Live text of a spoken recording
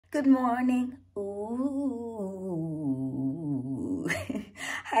Good morning. Ooh.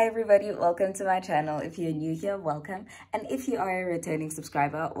 Hi everybody, welcome to my channel. If you're new here, welcome. And if you are a returning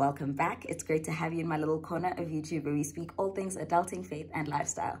subscriber, welcome back. It's great to have you in my little corner of YouTube where we speak all things adulting, faith, and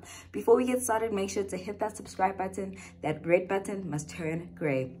lifestyle. Before we get started, make sure to hit that subscribe button. That red button must turn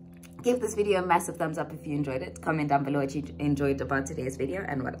gray. Give this video a massive thumbs up if you enjoyed it. Comment down below what you enjoyed about today's video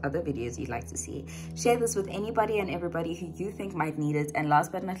and what other videos you'd like to see. Share this with anybody and everybody who you think might need it. And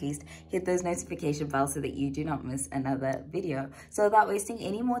last but not least, hit those notification bells so that you do not miss another video. So without wasting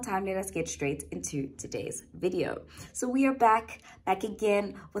any more time, let us get straight into today's video. So we are back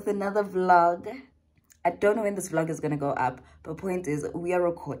again with another vlog. I don't know when this vlog is going to go up, but point is we are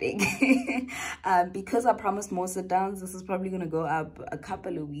recording. Because I promised more sit downs, this is probably going to go up a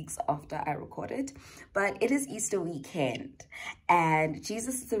couple of weeks after I record it. But it is Easter weekend and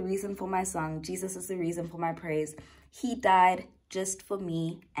Jesus is the reason for my song. Jesus is the reason for my praise. He died just for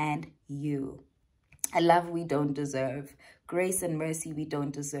me and you. A love we don't deserve. Grace and mercy we don't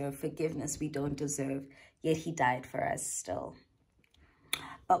deserve. Forgiveness we don't deserve. Yet he died for us still.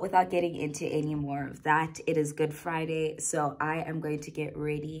 But without getting into any more of that, it is Good Friday, so I am going to get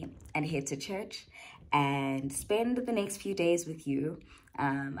ready and head to church and spend the next few days with you.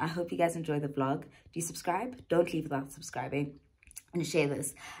 I hope you guys enjoy the vlog. Do you subscribe? Don't leave without subscribing and share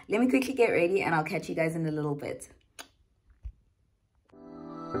this. Let me quickly get ready and I'll catch you guys in a little bit.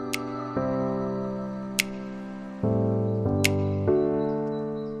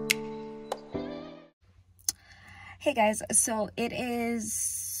 Hey guys, so it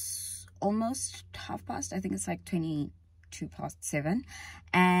is almost 7:30. I think it's like 7:22,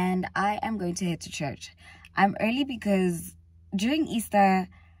 and I am going to head to church. I'm early because during Easter,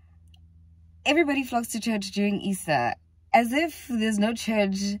 everybody flocks to church during Easter, as if there's no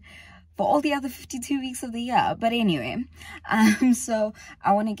church for all the other 52 weeks of the year. But anyway, so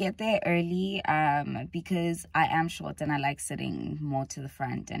I want to get there early because I am short and I like sitting more to the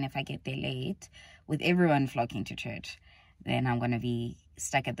front. And if I get there late with everyone flocking to church, then I'm going to be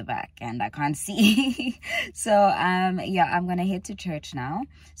stuck at the back and I can't see. So yeah, I'm going to head to church now.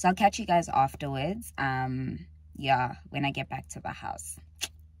 So I'll catch you guys afterwards. Yeah, when I get back to the house.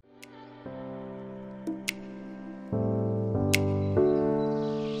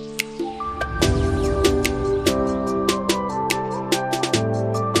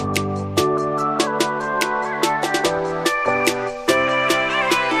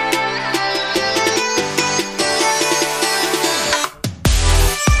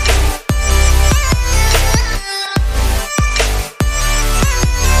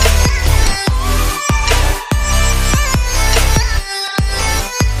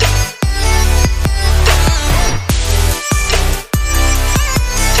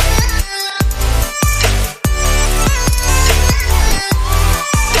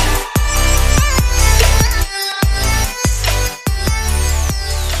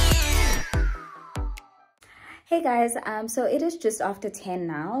 Hey guys, so it is just after 10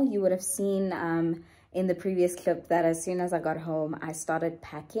 now. You would have seen in the previous clip that as soon as I got home, I started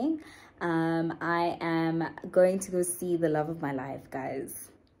packing. I am going to go see the love of my life, guys.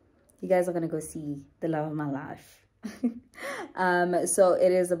 You guys are going to go see the love of my life. So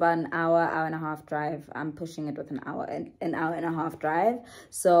it is about an hour and a half drive. I'm pushing it with an hour and a half drive.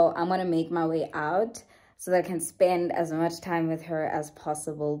 So I'm going to make my way out so that I can spend as much time with her as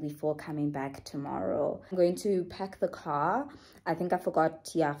possible before coming back tomorrow. I'm going to pack the car. I think I forgot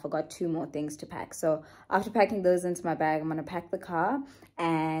 2 more things to pack. So after packing those into my bag, I'm gonna pack the car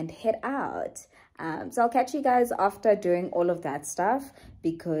and head out. So I'll catch you guys after doing all of that stuff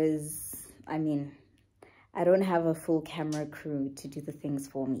because, I mean, I don't have a full camera crew to do the things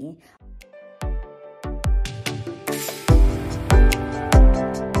for me.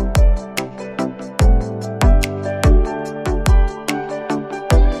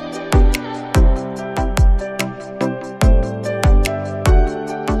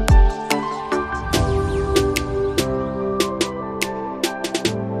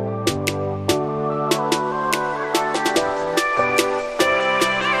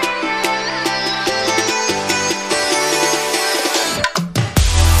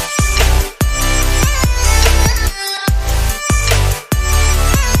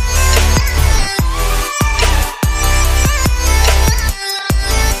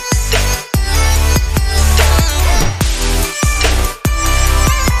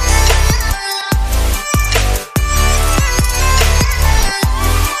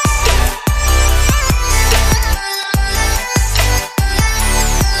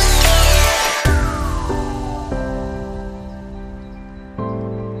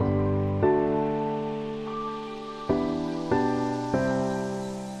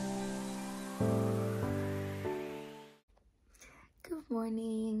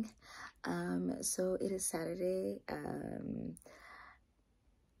 Morning. So it is Saturday.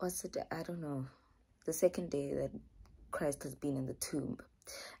 What's the day? I don't know. The second day that Christ has been in the tomb.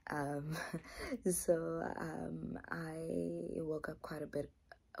 I woke up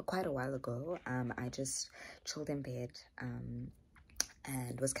quite a while ago. I just chilled in bed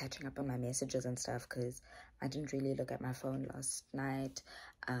and was catching up on my messages and stuff because I didn't really look at my phone last night,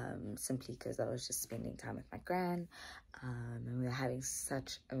 simply because I was just spending time with my gran, and we were having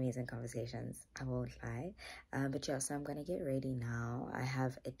such amazing conversations, I won't lie. But yeah, so I'm gonna get ready now. I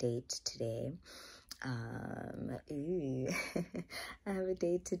have a date today. I have a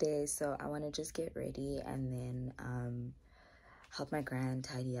date today, so I want to just get ready and then help my gran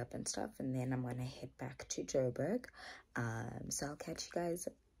tidy up and stuff, and then I'm gonna head back to Joburg. So I'll catch you guys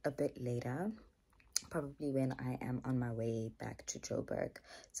a bit later, probably when I am on my way back to Joburg.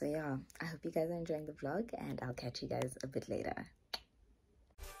 So yeah, I hope you guys are enjoying the vlog, and I'll catch you guys a bit later.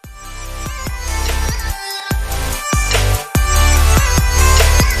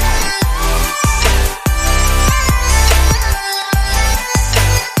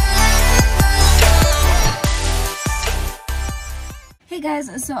 Hey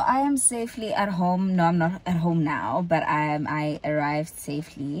guys, so I am safely at home. No, I'm not at home now, but I arrived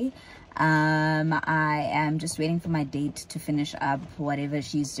safely. I am just waiting for my date to finish up whatever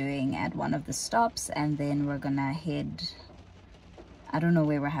she's doing at one of the stops, and then we're gonna head, I don't know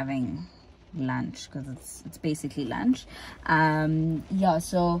where we're having lunch because it's basically lunch. Yeah,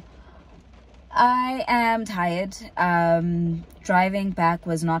 so I am tired. Driving back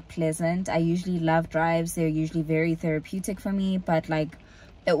was not pleasant. I usually love drives. They're usually very therapeutic for me, but like,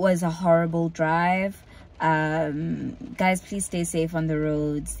 it was a horrible drive. Guys, please stay safe on the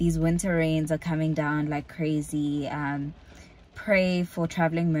roads. These winter rains are coming down like crazy. Pray for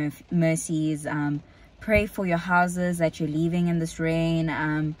traveling mercies. Pray for your houses that you're leaving in this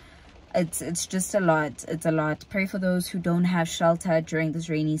rain. It's just a lot. It's a lot. Pray for those who don't have shelter during this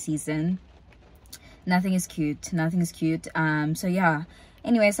rainy season. Nothing is cute. So yeah,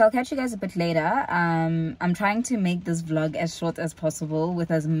 anyway, so I'll catch you guys a bit later. I'm trying to make this vlog as short as possible with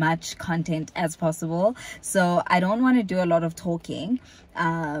as much content as possible, so I don't want to do a lot of talking.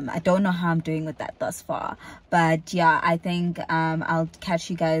 I don't know how I'm doing with that thus far, but yeah, I think I'll catch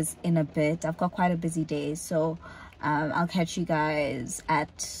you guys in a bit. I've got quite a busy day, so I'll catch you guys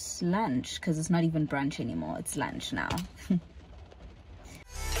at lunch, because it's not even brunch anymore, it's lunch now.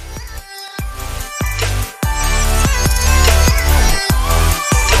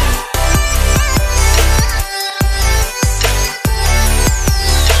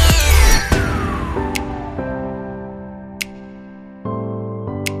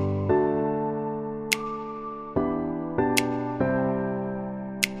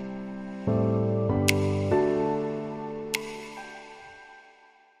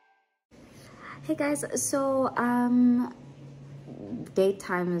 Hey guys, so date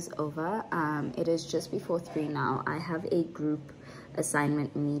time is over. It is just before 3 now. I have a group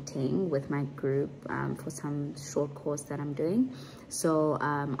assignment meeting with my group for some short course that I'm doing. So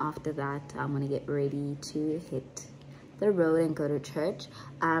after that, I'm gonna get ready to hit the road and go to church.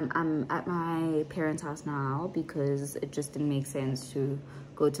 I'm at my parents' house now because it just didn't make sense to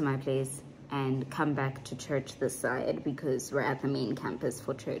go to my place and come back to church this side, because we're at the main campus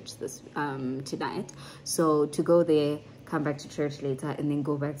for church this tonight. So to go there, come back to church later, and then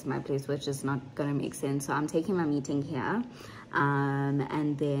go back to my place, which is not gonna make sense. So I'm taking my meeting here,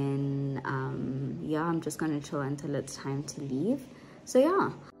 and then yeah, I'm just gonna chill until it's time to leave. So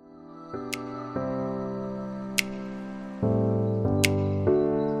yeah.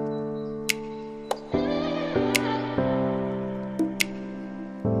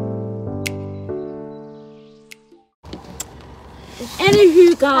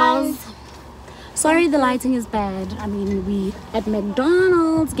 Anywho, guys, sorry the lighting is bad. I mean, we at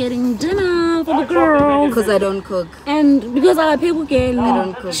McDonald's getting dinner for the girls. Because I don't cook. And because our people girl, I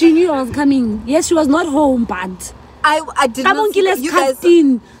don't cook. She knew I was coming. Yes, she was not home, but I did not see you guys.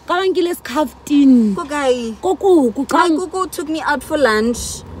 Kuku took me out for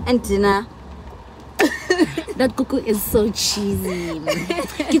lunch and dinner. That cuckoo is so cheesy.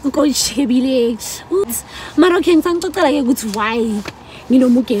 Cuckoo chebile. Moroccan sang why you know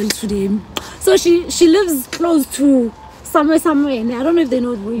Mukel to them. So she lives close to somewhere. And I don't know if they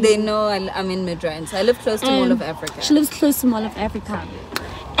know where. They know I'm in Midrand. So I live close to Mall of Africa. She lives close to Mall of Africa.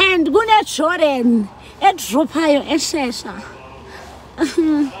 And Guna Choren at Dropayo at Shesha.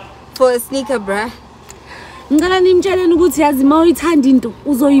 For a sneaker, bruh. Ngala nimtshela ukuthi yazi mawuyithanda into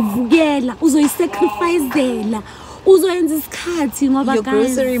uzoyivukela, uzoyisacrificela, uzoyenza isikhathi ngoba your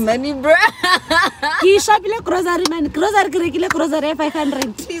grocery money, bro. ngishopile grocery money grocery kirekile grocery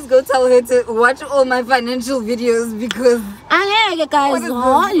 500. Please go tell her to watch all my financial videos because angeke guys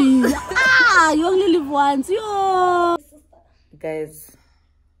you only live once. Yo guys,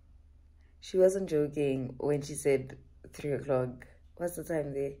 she wasn't joking when she said 3 o'clock. What's the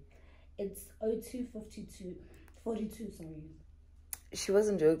time there? It's 02:42 sorry. She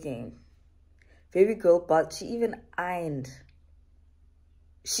wasn't joking. Baby girl, but she even ironed.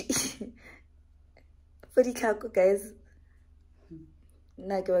 She for the calco, guys.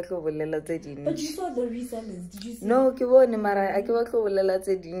 But you saw the resellers, did you see? No,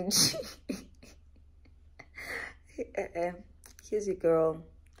 here's your girl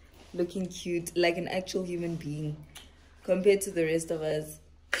looking cute like an actual human being compared to the rest of us.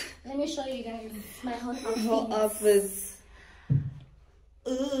 Let me show you guys my whole office.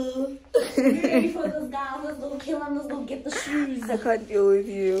 Ooh. Ready for this guy? Let's go kill him. Let's go get the shoes. I can't deal with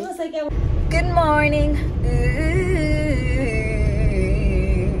you. Just like good morning.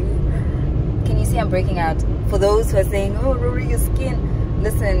 Can you see I'm breaking out? For those who are saying, oh, Rori, your skin.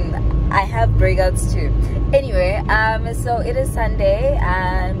 Listen, I have breakouts too. Anyway, so it is Sunday,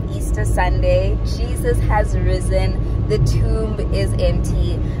 Easter Sunday. Jesus has risen. The tomb is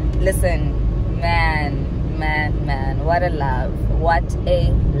empty. Listen, man, what a love. What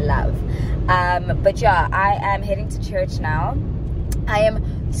a love. But yeah, I am heading to church now. I am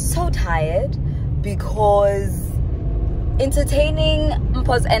so tired because entertaining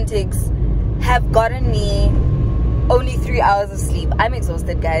Mpo's antics have gotten me only 3 hours of sleep. I'm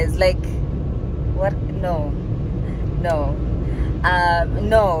exhausted, guys. Like, what? No,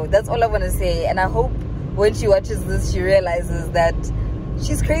 that's all I want to say. And I hope when she watches this, she realizes that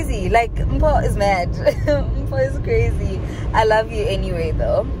she's crazy. Like, Mpo is mad. Mpo is crazy. I love you anyway,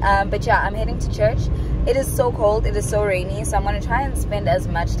 though. But yeah, I'm heading to church. It is so cold. It is so rainy. So I'm going to try and spend as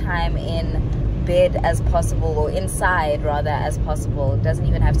much time in bed as possible, or inside rather as possible. It doesn't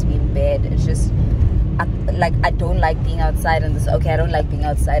even have to be in bed. It's just I don't like being outside in this. Okay, I don't like being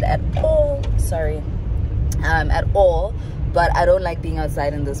outside at all. Sorry, at all. But I don't like being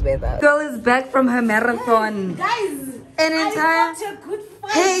outside in this weather. Girl is back from her marathon. guys, An entire. a good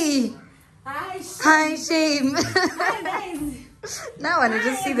fight. Hey. Hi, Shame. Hi, guys. Now I want to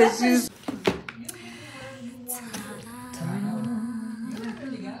just see the shoes.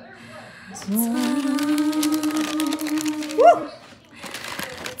 Woo.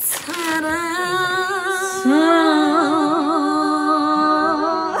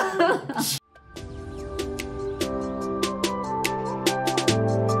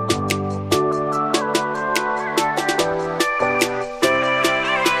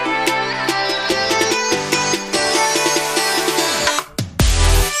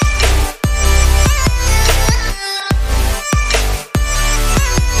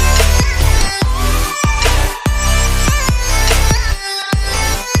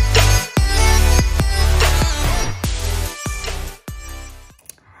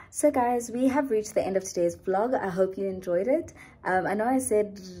 So guys, we have reached the end of today's vlog. I hope you enjoyed it. I know I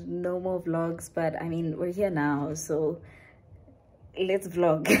said no more vlogs, but I mean, we're here now, so let's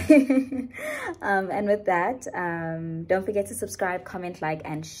vlog. And with that, don't forget to subscribe, comment, like,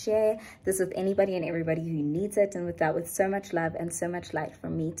 and share this with anybody and everybody who needs it. And with that, with so much love and so much light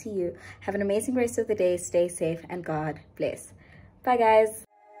from me to you, have an amazing rest of the day. Stay safe and God bless. Bye guys.